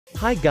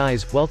Hi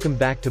guys, welcome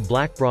back to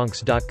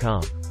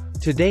blackbronx.com.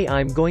 Today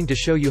I'm going to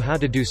show you how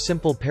to do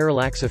simple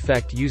parallax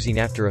effect using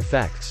After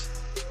Effects.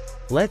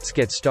 Let's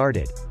get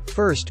started.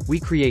 First, we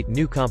create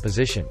new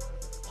composition.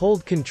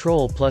 Hold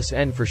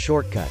Ctrl+N for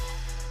shortcut.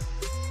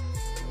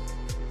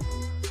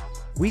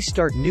 We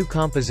start new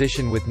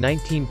composition with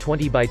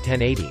 1920 by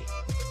 1080.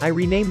 I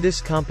rename this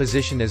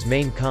composition as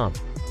main comp.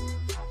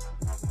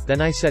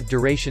 Then I set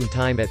duration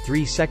time at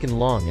 3 seconds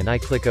long and I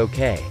click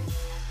OK.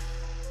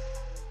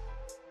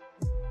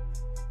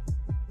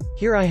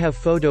 Here I have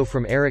photo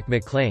from Eric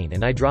McLean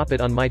and I drop it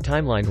on my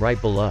timeline right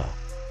below.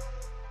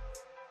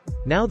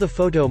 Now the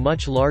photo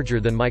much larger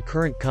than my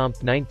current comp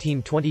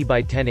 1920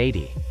 by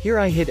 1080. Here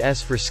I hit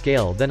S for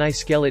scale, then I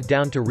scale it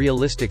down to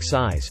realistic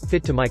size,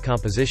 fit to my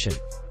composition.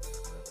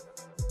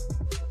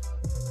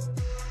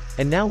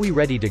 And now we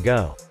ready to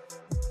go.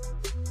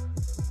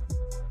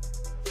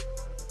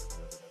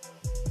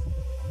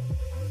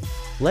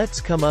 Let's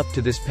come up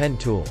to this pen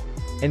tool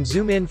and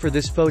zoom in for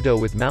this photo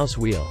with mouse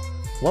wheel.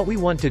 What we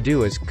want to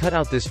do is cut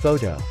out this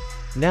photo.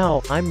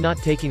 Now, I'm not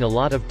taking a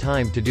lot of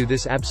time to do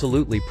this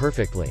absolutely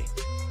perfectly.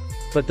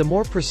 But the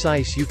more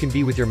precise you can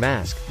be with your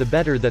mask, the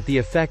better that the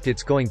effect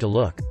it's going to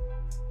look.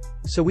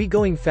 So we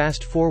going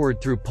fast forward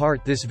through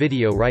part this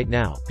video right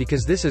now,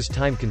 because this is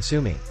time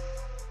consuming.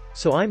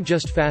 So I'm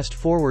just fast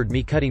forward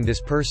me cutting this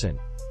person.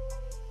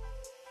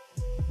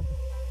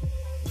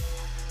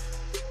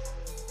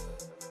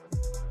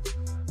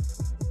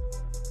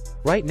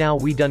 Right now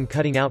we done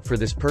cutting out for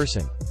this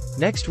person.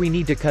 Next we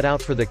need to cut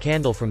out for the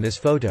candle from this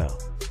photo.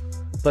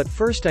 But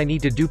first I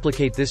need to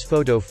duplicate this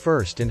photo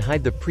first and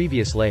hide the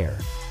previous layer.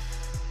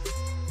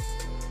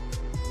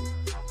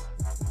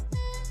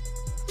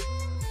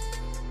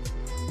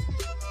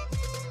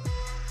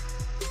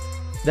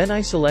 Then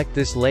I select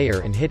this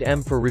layer and hit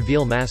M for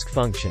reveal mask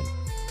function.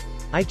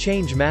 I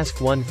change mask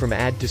 1 from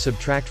add to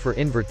subtract for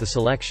invert the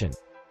selection.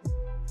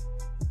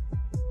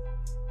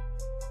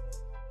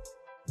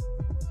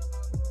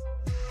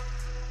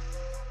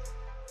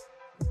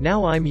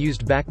 Now I'm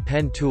used back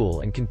pen tool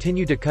and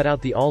continue to cut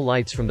out the all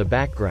lights from the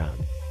background.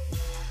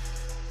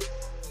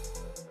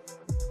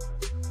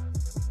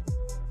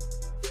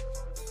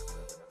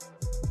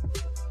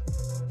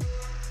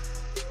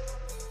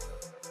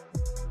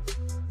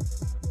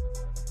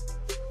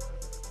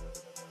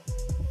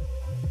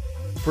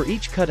 For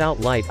each cutout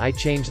light I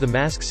change the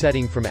mask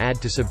setting from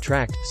add to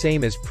subtract,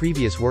 same as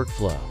previous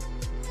workflow.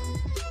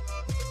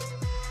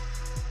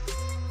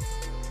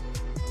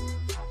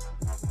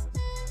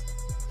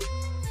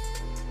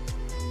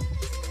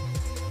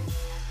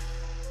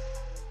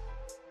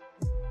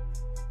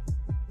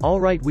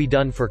 Alright, we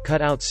done for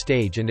cutout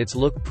stage and it's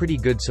look pretty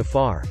good so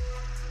far.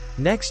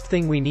 Next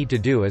thing we need to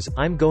do is,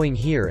 I'm going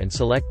here and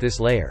select this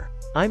layer.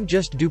 I'm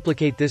just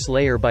duplicate this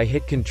layer by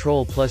hit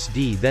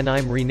Ctrl+D, then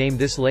I'm rename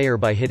this layer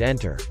by hit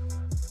enter.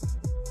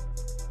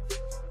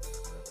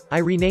 I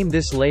rename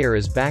this layer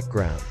as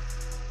background.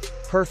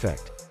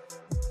 Perfect.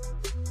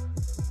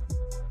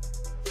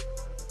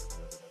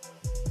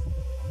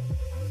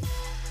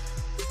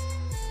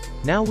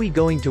 Now we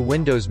going to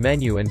Windows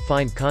menu and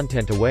find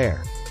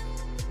ContentAware.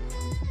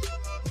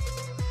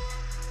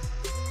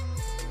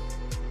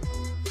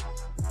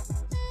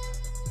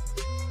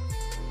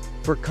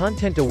 For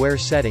ContentAware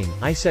setting,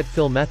 I set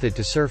fill method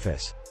to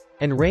surface.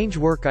 And range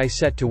work I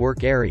set to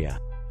work area.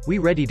 We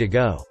ready to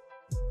go.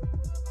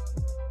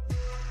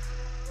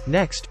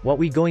 Next, what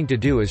we going to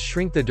do is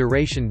shrink the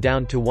duration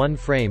down to 1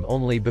 frame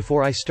only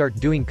before I start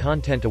doing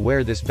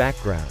ContentAware this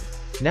background.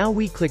 Now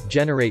we click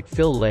generate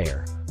fill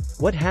layer.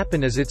 What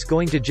happen is it's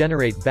going to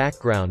generate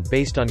background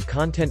based on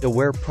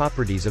ContentAware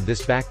properties of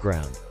this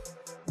background.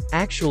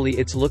 Actually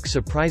it's looks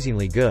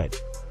surprisingly good.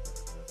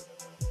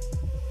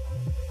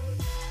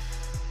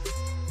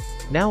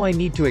 Now I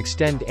need to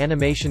extend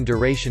animation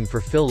duration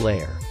for fill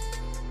layer.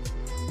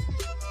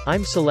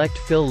 I'm select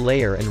fill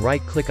layer and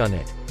right click on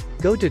it.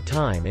 Go to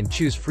time and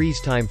choose freeze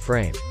time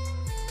frame.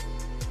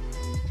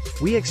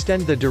 We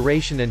extend the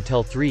duration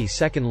until 3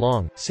 seconds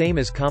long, same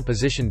as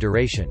composition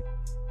duration.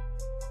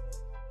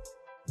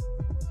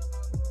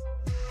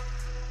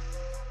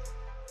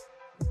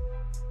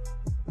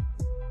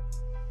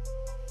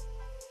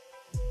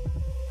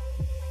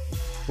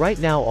 Right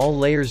now all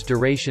layers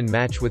duration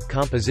match with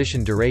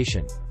composition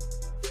duration.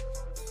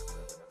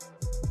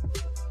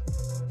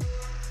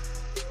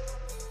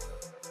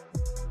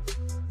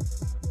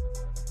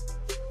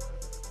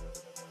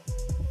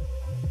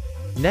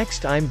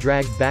 Next I'm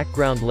drag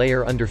background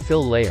layer under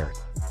fill layer.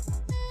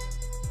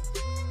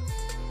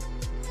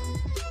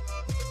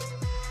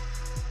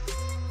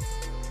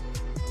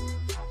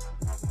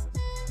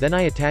 Then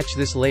I attach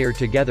this layer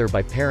together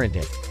by parent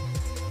it.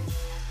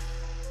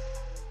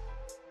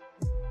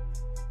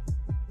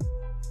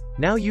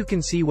 Now you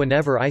can see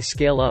whenever I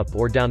scale up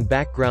or down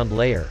background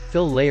layer,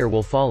 fill layer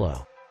will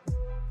follow.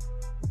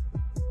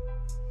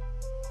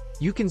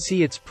 You can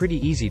see it's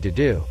pretty easy to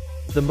do.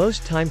 The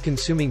most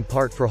time-consuming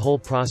part for whole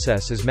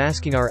process is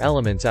masking our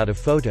elements out of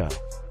photo.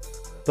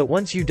 But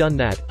once you done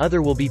that,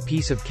 other will be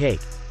piece of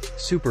cake.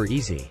 Super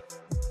easy.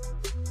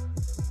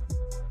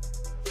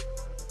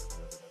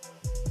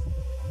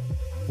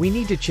 We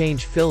need to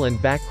change fill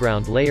and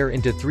background layer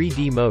into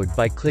 3D mode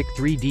by click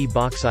 3D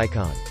box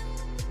icon.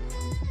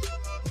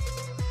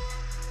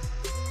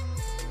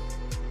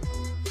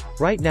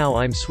 Right now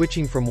I'm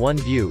switching from one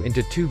view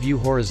into two view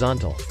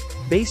horizontal.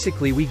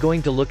 Basically we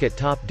going to look at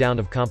top down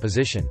of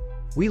composition.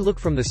 We look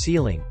from the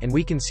ceiling, and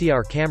we can see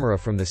our camera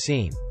from the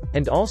scene.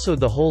 And also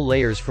the whole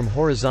layers from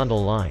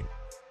horizontal line.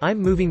 I'm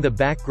moving the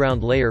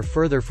background layer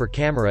further for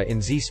camera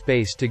in Z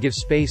space to give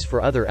space for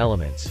other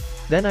elements.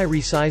 Then I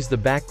resize the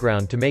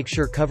background to make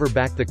sure cover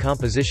back the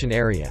composition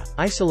area.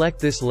 I select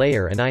this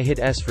layer and I hit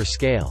S for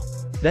scale.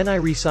 Then I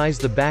resize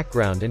the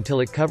background until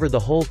it cover the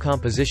whole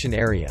composition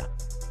area.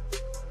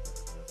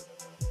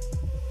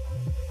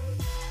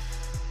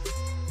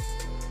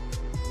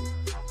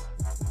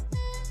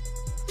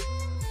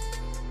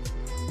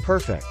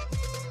 Perfect.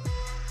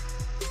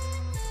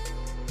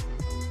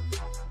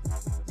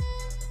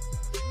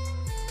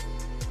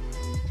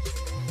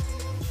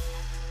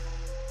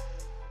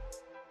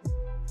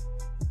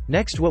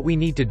 Next what we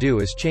need to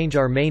do is change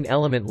our main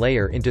element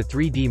layer into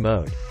 3D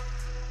mode.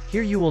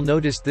 Here you will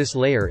notice this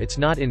layer it's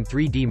not in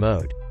 3D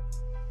mode.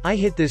 I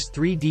hit this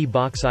 3D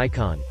box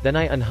icon, then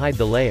I unhide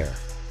the layer.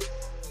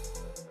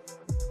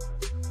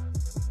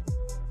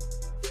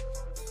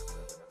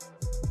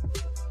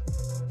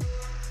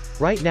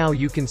 Right now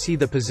you can see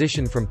the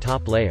position from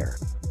top layer.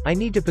 I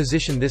need to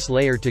position this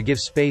layer to give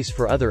space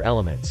for other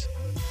elements.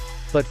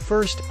 But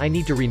first, I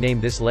need to rename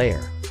this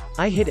layer.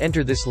 I hit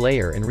enter this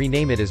layer and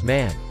rename it as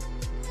man.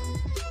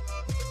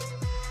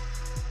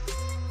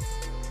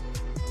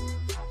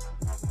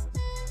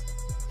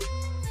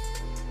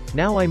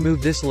 Now I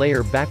move this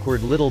layer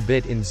backward little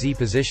bit in Z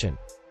position.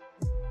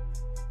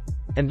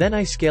 And then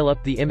I scale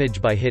up the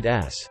image by hit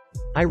S.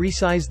 I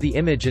resize the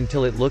image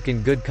until it look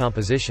in good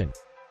composition.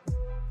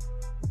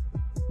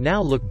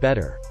 Now look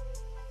better.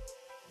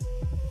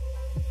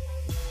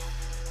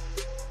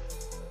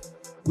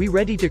 We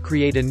ready to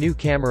create a new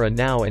camera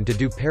now and to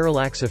do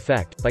parallax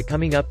effect by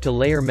coming up to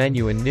layer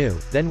menu and new,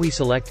 then we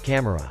select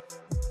camera.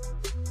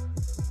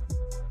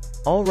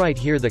 Alright,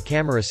 here the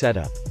camera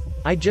setup.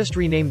 I just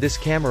renamed this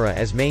camera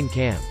as main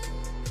cam.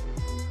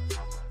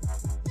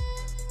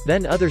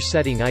 Then other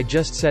setting I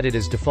just set it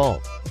as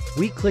default.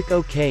 We click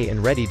OK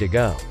and ready to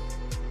go.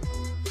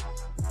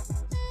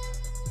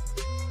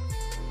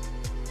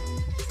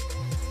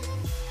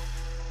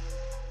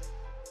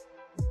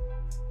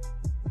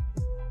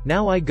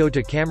 Now I go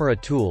to camera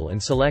tool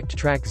and select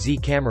track Z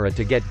camera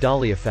to get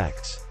dolly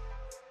effects.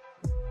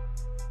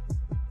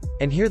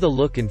 And here the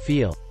look and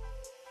feel.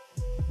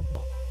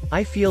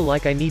 I feel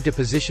like I need to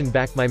position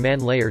back my man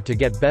layer to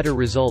get better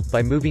result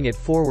by moving it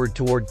forward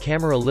toward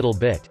camera a little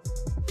bit.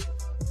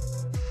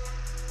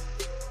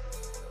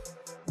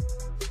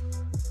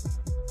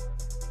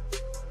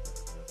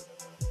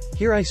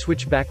 Here I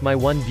switch back my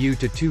one view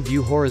to two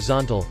view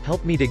horizontal,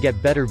 help me to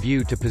get better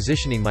view to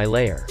positioning my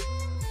layer.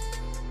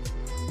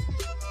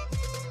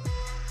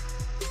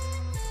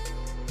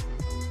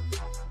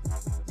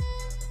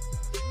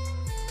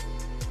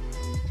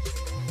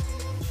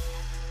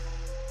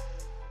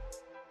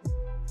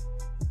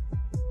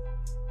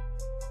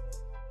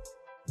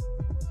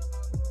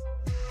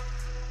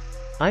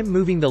 I'm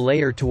moving the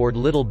layer toward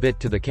little bit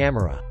to the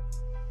camera.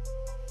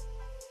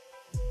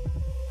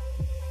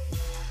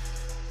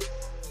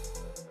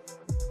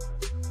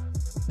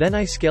 Then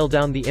I scale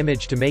down the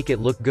image to make it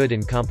look good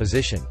in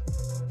composition.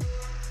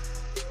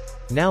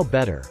 Now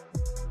better.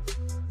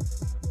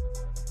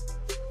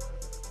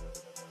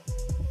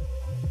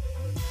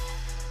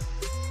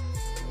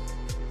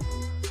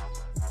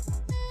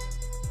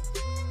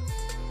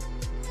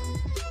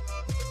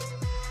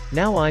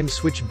 Now I'm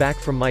switch back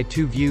from my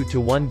two view to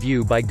one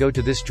view by go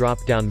to this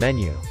drop down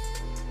menu.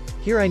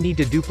 Here I need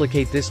to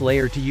duplicate this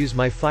layer to use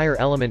my fire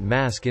element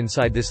mask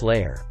inside this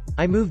layer.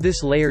 I move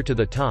this layer to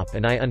the top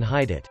and I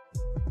unhide it.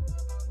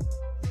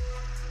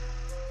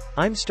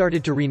 I'm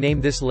started to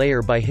rename this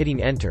layer by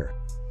hitting enter.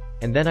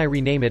 And then I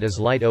rename it as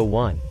light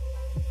 01.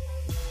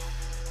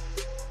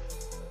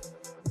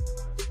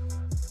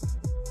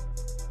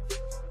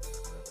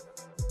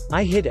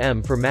 I hit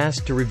M for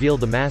mask to reveal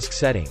the mask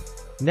setting.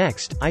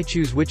 Next, I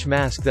choose which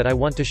mask that I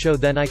want to show,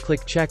 then I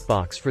click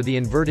checkbox for the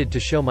inverted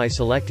to show my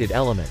selected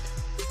element.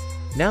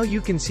 Now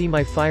you can see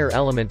my fire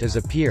element as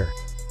appear.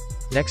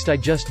 Next I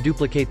just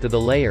duplicate the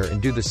layer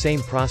and do the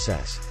same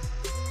process.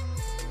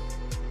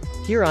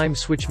 Here I'm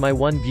switch my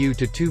one view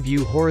to two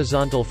view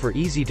horizontal for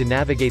easy to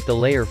navigate the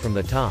layer from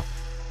the top.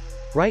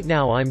 Right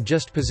now I'm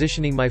just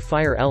positioning my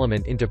fire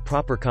element into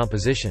proper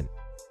composition.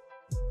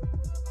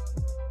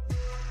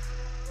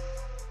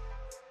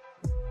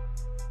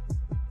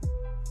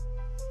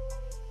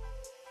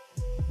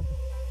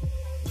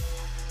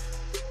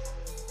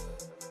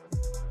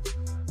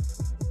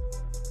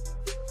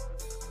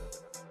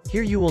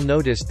 Here you will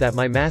notice that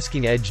my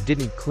masking edge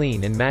didn't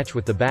clean and match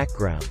with the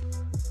background.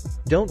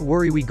 Don't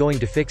worry, we going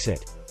to fix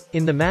it.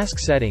 In the mask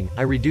setting,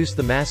 I reduce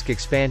the mask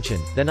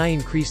expansion, then I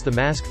increase the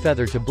mask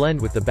feather to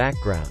blend with the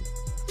background.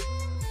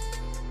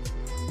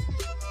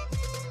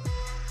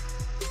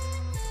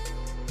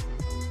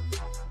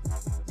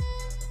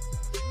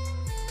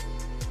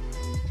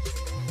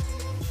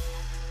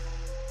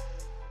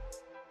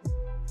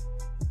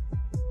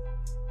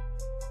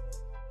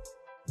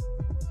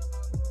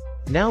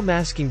 Now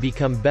masking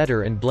become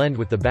better and blend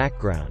with the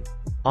background.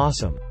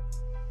 Awesome.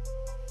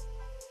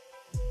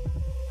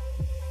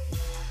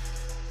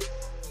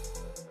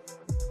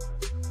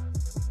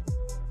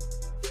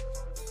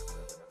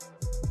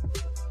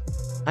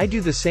 I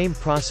do the same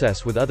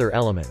process with other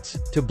elements,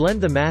 to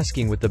blend the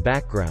masking with the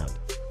background.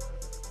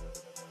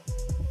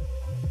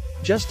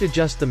 Just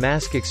adjust the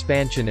mask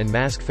expansion and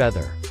mask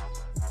feather.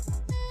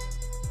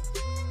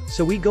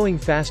 So we going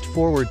fast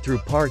forward through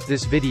part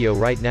this video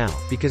right now,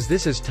 because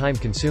this is time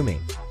consuming.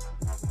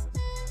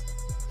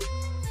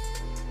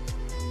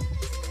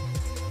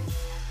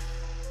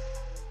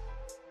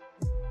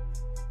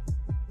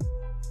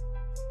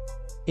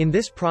 In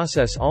this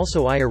process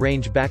also I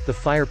arrange back the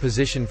fire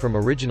position from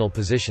original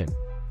position.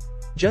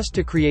 Just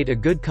to create a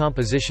good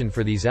composition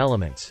for these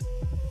elements.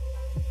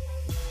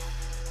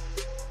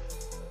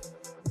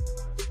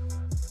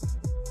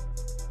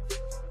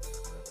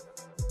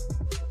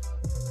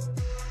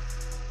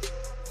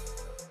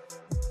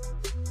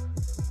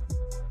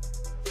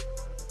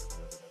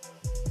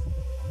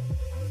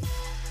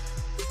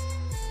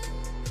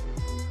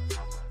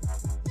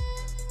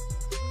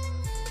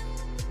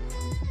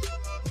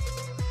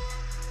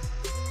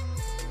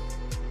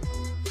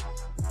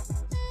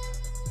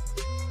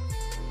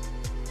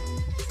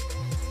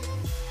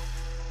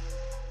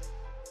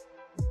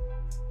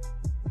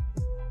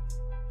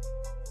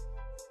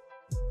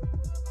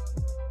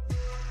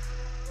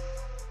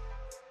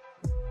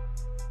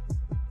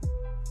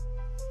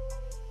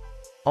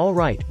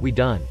 Alright, we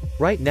done.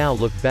 Right now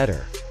look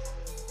better.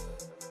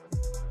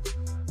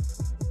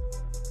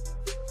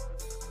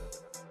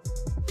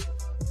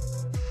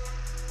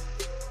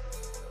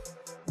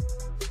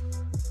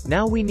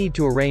 Now we need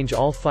to arrange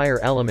all fire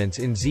elements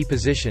in Z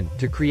position,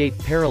 to create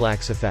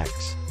parallax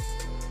effects.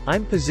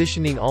 I'm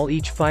positioning all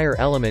each fire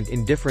element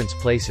in different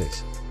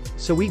places.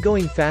 So we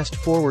going fast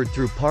forward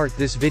through part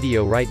this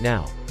video right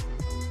now.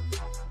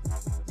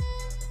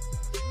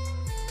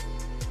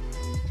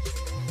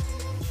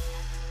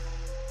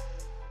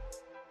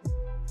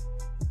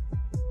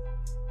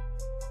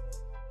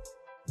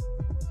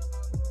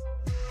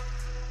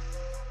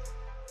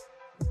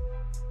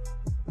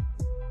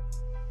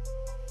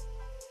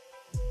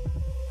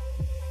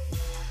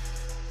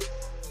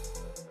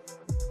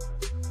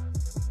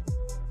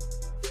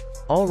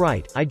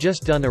 Alright, I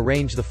just done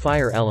arrange the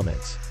fire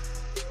elements.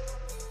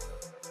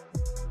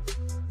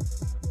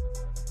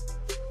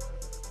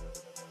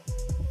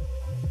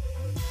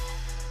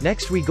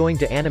 Next we going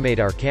to animate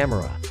our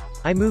camera.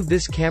 I move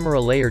this camera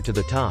layer to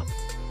the top.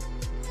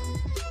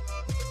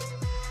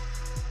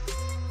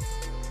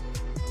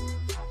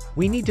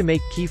 We need to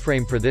make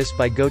keyframe for this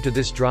by go to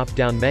this drop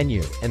down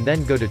menu, and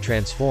then go to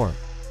transform.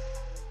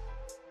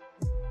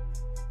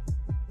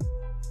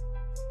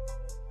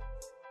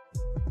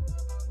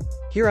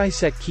 Here I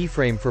set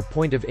keyframe for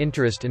point of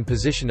interest and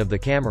position of the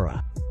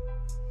camera.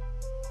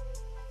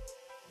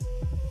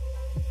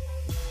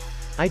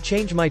 I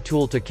change my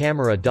tool to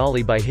camera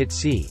dolly by hit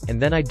C,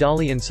 and then I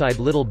dolly inside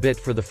little bit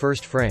for the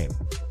first frame.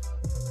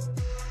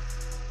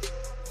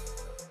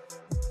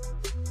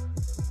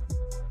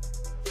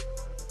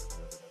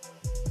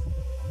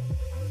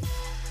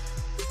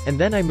 And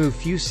then I move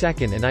few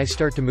second and I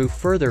start to move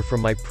further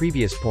from my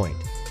previous point.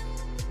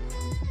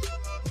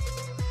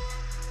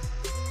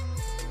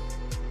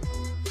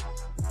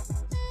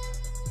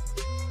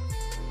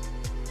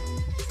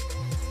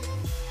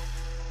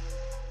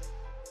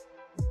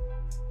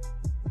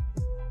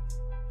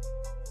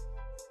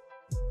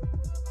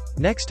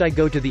 Next I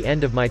go to the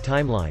end of my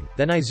timeline,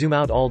 then I zoom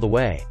out all the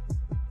way.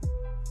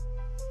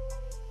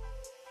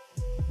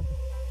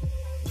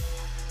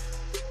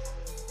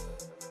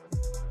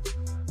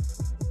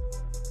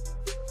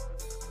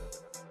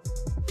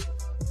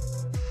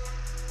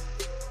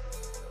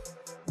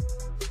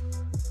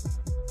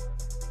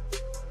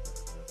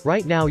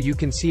 Right now you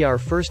can see our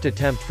first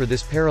attempt for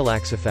this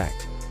parallax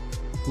effect.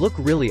 Look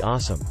really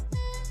awesome.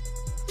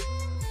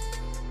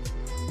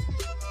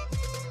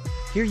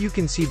 Here you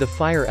can see the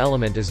fire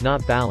element is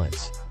not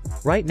balanced.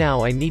 Right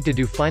now I need to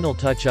do final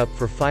touch up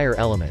for fire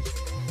element.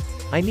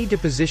 I need to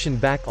position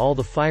back all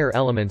the fire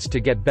elements to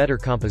get better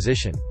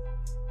composition.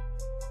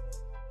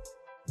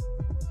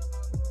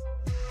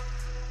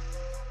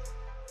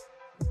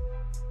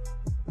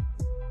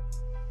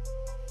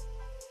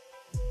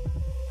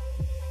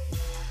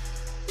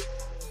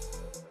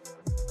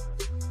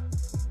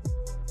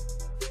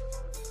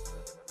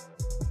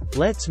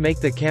 Let's make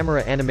the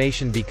camera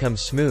animation become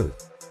smooth.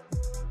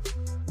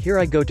 Here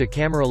I go to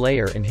camera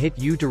layer and hit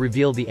U to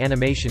reveal the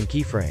animation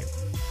keyframe.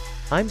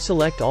 I'm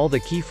select all the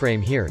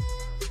keyframe here.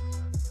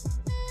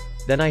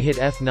 Then I hit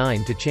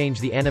F9 to change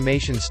the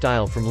animation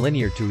style from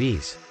linear to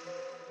ease.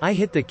 I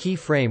hit the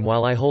keyframe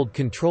while I hold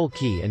Ctrl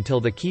key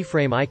until the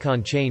keyframe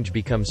icon change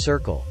becomes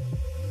circle.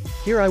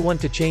 Here I want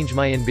to change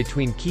my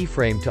in-between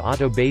keyframe to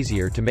auto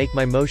Bezier to make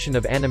my motion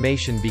of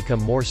animation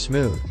become more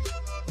smooth.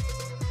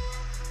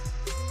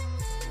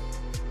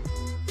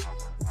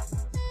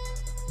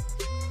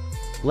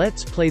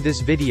 Let's play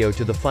this video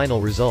to the final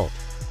result.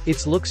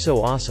 It looks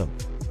so awesome.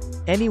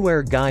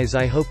 Anywhere guys,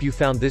 I hope you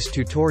found this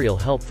tutorial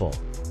helpful.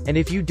 And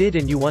if you did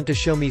and you want to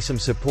show me some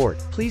support,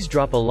 please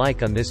drop a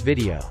like on this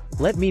video.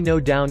 Let me know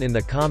down in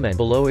the comment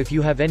below if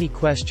you have any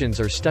questions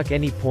or stuck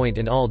any point,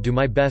 and I'll do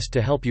my best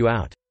to help you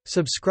out.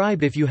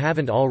 Subscribe if you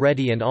haven't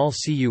already, and I'll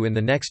see you in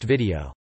the next video.